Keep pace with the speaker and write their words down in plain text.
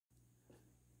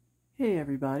Hey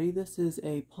everybody, this is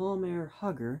a Palm Air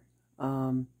Hugger,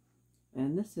 and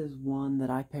this is one that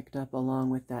I picked up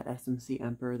along with that SMC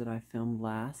Emperor that I filmed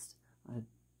last. I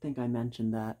think I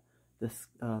mentioned that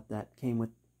that came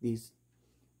with these,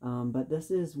 but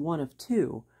this is one of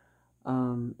two,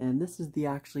 and this is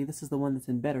the one that's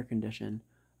in better condition.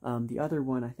 The other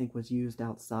one I think was used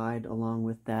outside along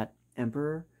with that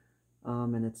Emperor,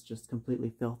 and it's just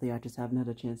completely filthy. I just haven't had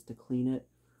a chance to clean it.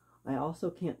 I also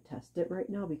can't test it right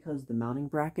now because the mounting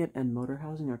bracket and motor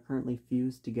housing are currently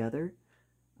fused together.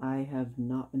 I have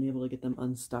not been able to get them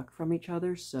unstuck from each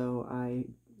other, so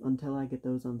until I get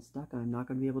those unstuck, I'm not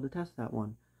going to be able to test that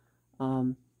one.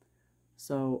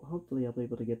 So hopefully I'll be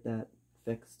able to get that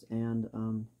fixed and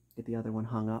get the other one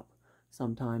hung up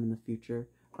sometime in the future.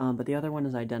 But the other one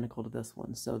is identical to this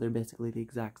one, so they're basically the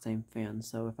exact same fan,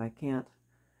 so if I can't,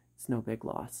 it's no big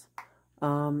loss.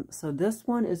 So this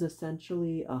one is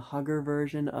essentially a Hugger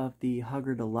version of the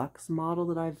Hugger Deluxe model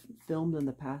that I've filmed in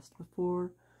the past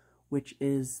before, which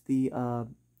is the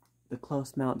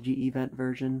close mount GE vent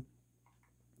version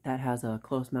that has a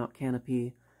close mount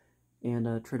canopy and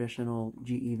a traditional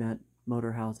GE vent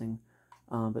motor housing.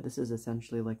 But this is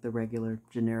essentially like the regular,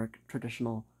 generic,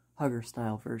 traditional Hugger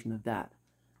style version of that.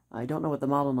 I don't know what the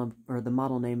model number or the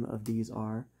model name of these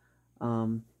are.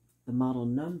 The model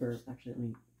number, actually, let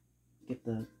me get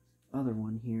the other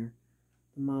one here.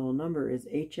 The model number is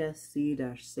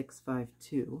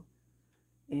HSC-652,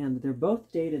 and they're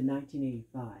both dated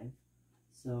 1985,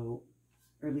 so,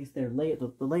 or at least the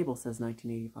label says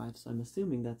 1985, so I'm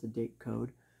assuming that's a date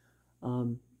code.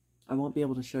 I won't be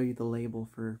able to show you the label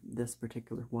for this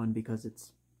particular one because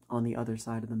it's on the other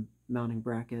side of the mounting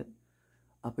bracket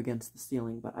up against the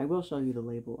ceiling, but I will show you the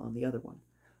label on the other one.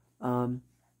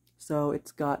 So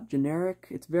it's got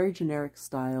it's very generic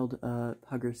styled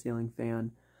Hugger ceiling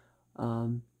fan.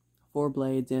 4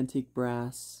 blades, antique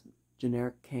brass,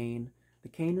 generic cane. The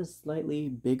cane is slightly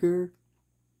bigger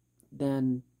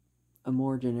than a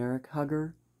more generic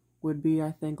Hugger would be,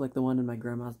 I think, like the one in my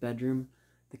grandma's bedroom.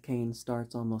 The cane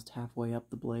starts almost halfway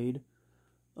up the blade.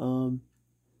 And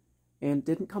it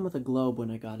didn't come with a globe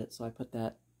when I got it, so I put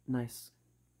that nice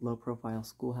low-profile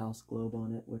schoolhouse globe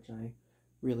on it, which I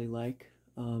really like.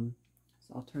 So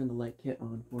I'll turn the light kit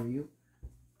on for you.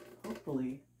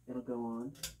 Hopefully it'll go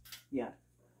on. Yeah,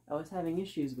 I was having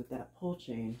issues with that pull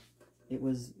chain. It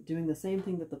was doing the same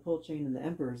thing that the pull chain in the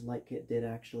Emperor's light kit did,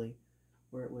 actually,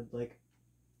 where it would, like,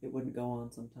 it wouldn't go on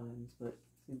sometimes, but it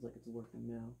seems like it's working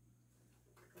now.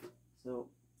 So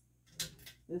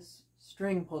this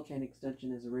string pull chain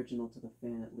extension is original to the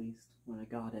fan, at least when I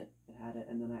got it. It had it,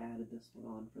 and then I added this one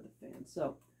on for the fan.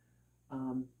 So,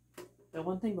 the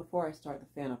one thing before I start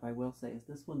the fan up I will say is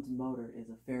this one's motor is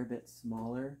a fair bit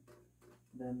smaller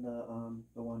than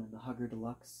the one in the Hugger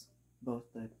Deluxe, both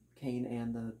the cane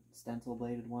and the stencil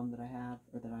bladed one that I have,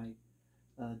 or that I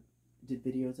did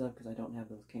videos of, because I don't have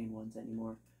those cane ones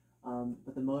anymore.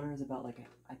 But the motor is about, like,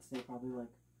 I'd say probably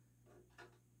like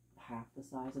half the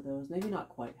size of those. Maybe not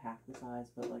quite half the size,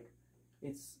 but like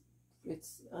it's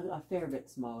a fair bit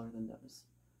smaller than those.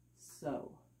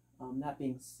 So, that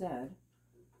being said,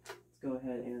 go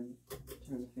ahead and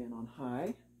turn the fan on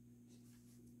high.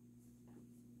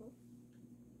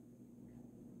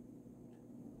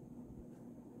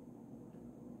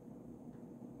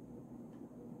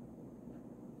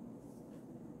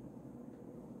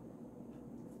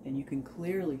 And you can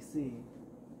clearly see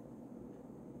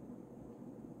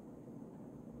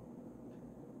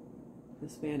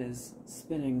this fan is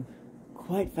spinning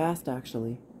quite fast,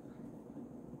 actually.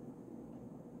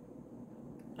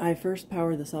 I first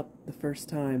powered this up the first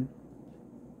time,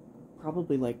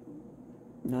 probably like,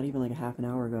 not even like a half an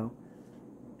hour ago,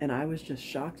 and I was just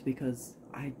shocked because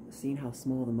I'd seen how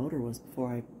small the motor was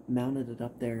before I mounted it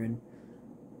up there, and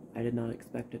I did not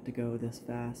expect it to go this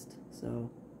fast. So,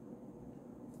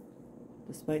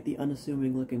 despite the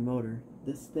unassuming looking motor,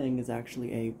 this thing is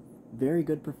actually a very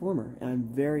good performer, and I'm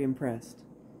very impressed,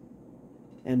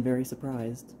 and very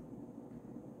surprised,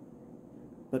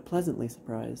 but pleasantly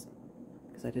surprised.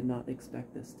 I did not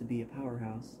expect this to be a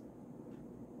powerhouse.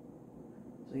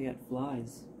 So yeah, it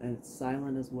flies, and it's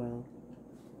silent as well.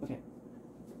 Okay.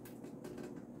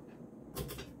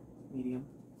 Medium.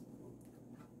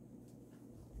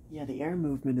 Yeah, the air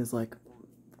movement is like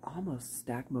almost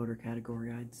stack motor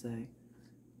category, I'd say.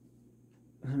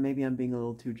 Maybe I'm being a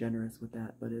little too generous with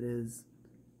that, but it is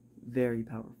very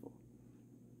powerful.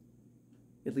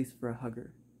 At least for a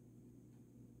Hugger.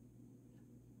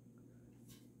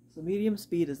 So medium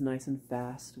speed is nice and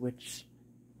fast, which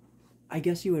I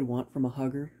guess you would want from a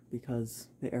Hugger, because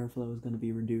the airflow is going to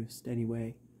be reduced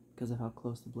anyway, because of how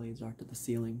close the blades are to the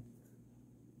ceiling.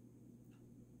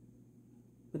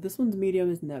 But this one's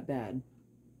medium isn't that bad.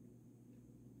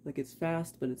 Like, it's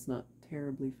fast, but it's not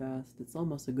terribly fast. It's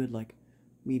almost a good, like,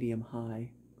 medium high.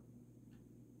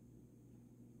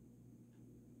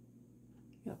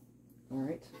 Yep.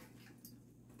 Alright.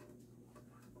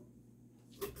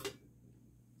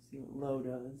 See what low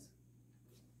does.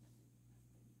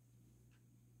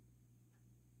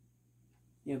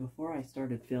 Yeah, before I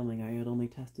started filming, I had only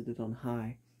tested it on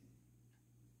high.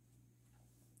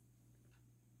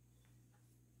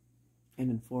 And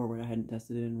in forward, I hadn't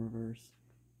tested it in reverse.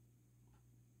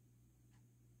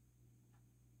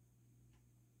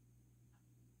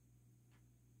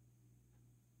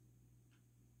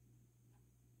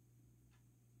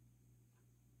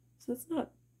 So it's not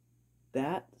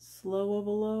that slow of a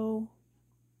low,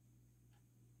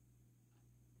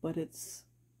 but it's,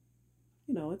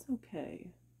 you know, it's okay.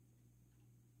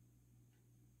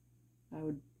 I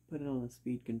would put it on a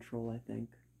speed control, I think,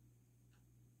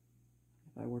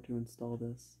 if I were to install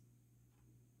this.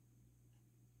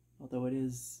 Although it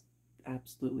is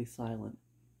absolutely silent,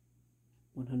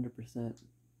 100%.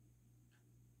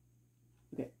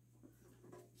 Okay,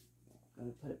 I'm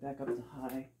gonna put it back up to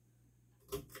high.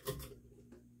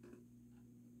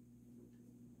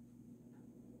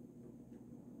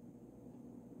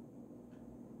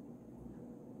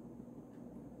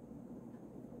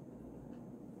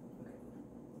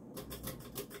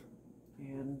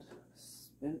 And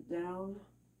spin it down.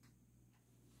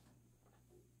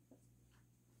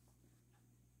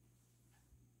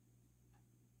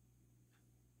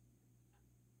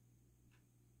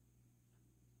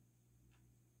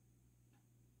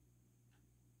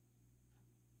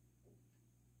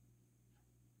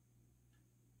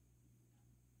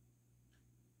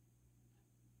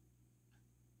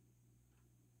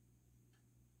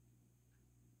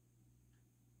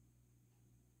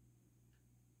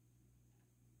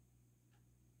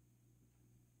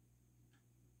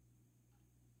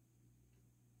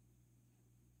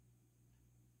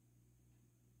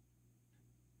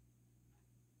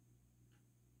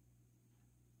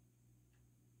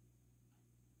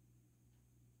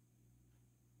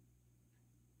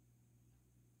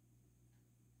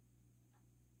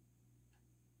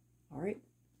 Alright,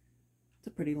 it's a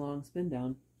pretty long spin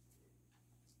down.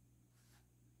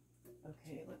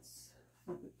 Okay, let's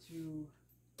flip it to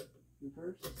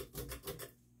reverse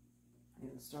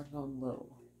and start it on low.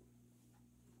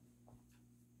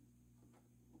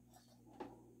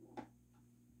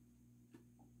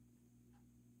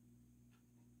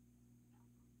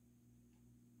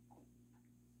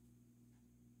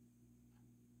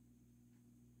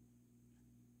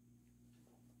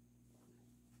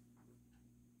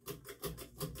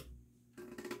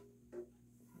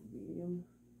 Medium.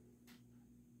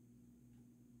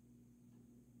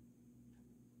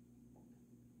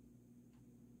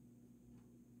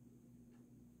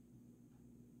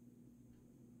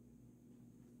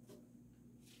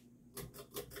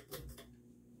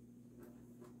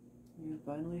 And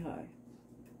finally high.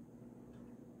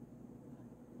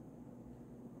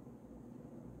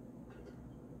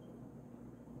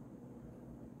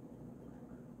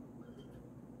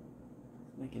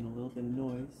 It's making a little bit of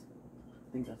noise.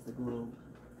 I think that's the globe.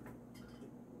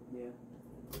 Yeah.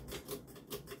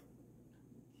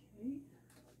 Okay.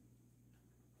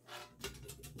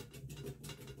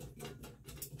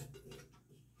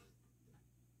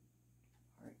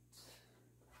 Alright.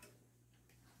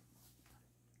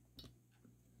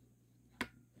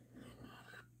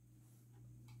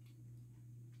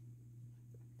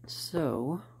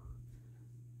 So,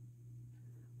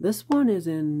 this one is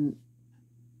in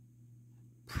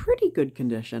pretty good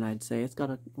condition, I'd say. It's got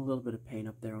a little bit of paint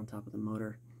up there on top of the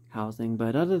motor housing,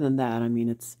 but other than that, I mean,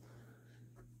 it's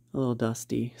a little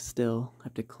dusty still. I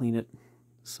have to clean it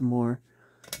some more.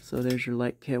 So there's your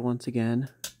light kit once again.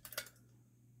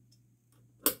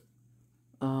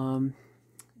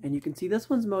 And you can see this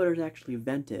one's motor is actually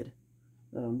vented.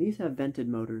 These have vented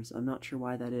motors. I'm not sure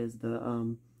why that is.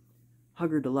 The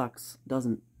Hugger Deluxe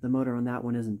doesn't. The motor on that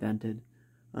one isn't vented.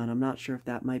 And I'm not sure if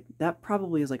that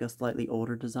probably is like a slightly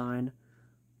older design.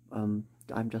 I'm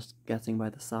just guessing by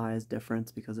the size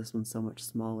difference because this one's so much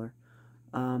smaller.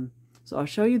 So I'll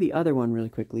show you the other one really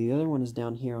quickly. The other one is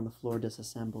down here on the floor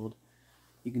disassembled.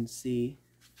 You can see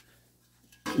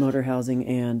motor housing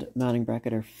and mounting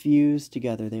bracket are fused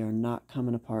together. They are not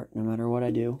coming apart no matter what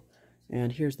I do.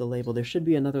 And here's the label. There should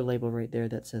be another label right there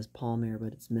that says Palm Air,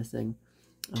 but it's missing.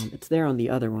 It's there on the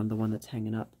other one, the one that's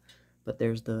hanging up. But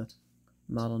there's the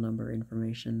model number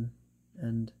information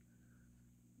and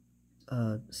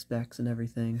specs and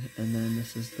everything. And then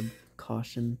this is the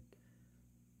caution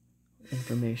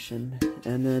information.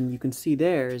 And then you can see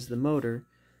there is the motor.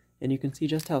 And you can see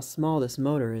just how small this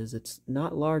motor is. It's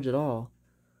not large at all.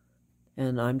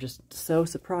 And I'm just so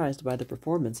surprised by the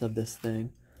performance of this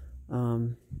thing.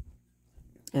 And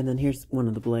then here's one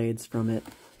of the blades from it.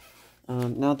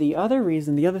 Now the other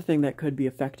thing that could be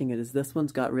affecting it is this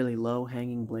one's got really low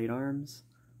hanging blade arms.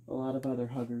 A lot of other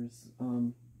huggers,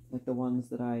 like the ones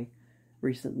that I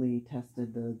recently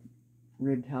tested, the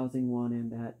ribbed housing one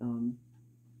and that,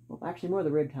 well actually more the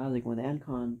ribbed housing one, the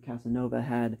Ancon Casanova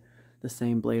had the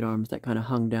same blade arms that kind of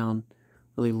hung down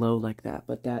really low like that,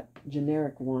 but that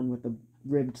generic one with the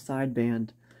ribbed sideband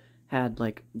had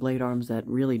like blade arms that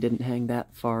really didn't hang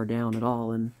that far down at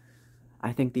all, and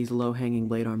I think these low hanging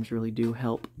blade arms really do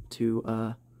help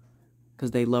to,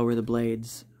 because they lower the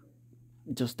blades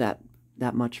just that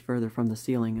much further from the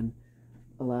ceiling and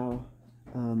allow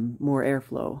more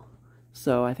airflow.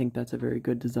 So I think that's a very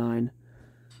good design.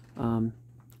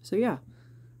 So yeah.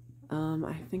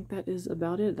 I think that is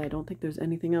about it. I don't think there's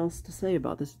anything else to say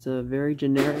about this. It's a very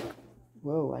generic...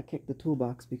 Whoa, I kicked the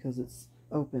toolbox because it's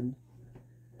open.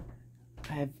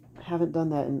 I haven't done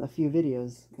that in a few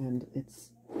videos, and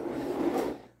it's...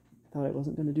 thought I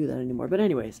wasn't going to do that anymore. But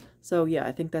anyways, so yeah,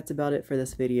 I think that's about it for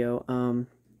this video.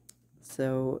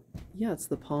 So yeah, it's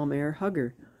the Palm Air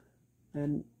Hugger.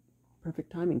 And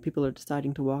perfect timing. People are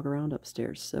deciding to walk around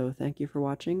upstairs. So thank you for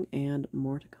watching, and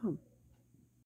more to come.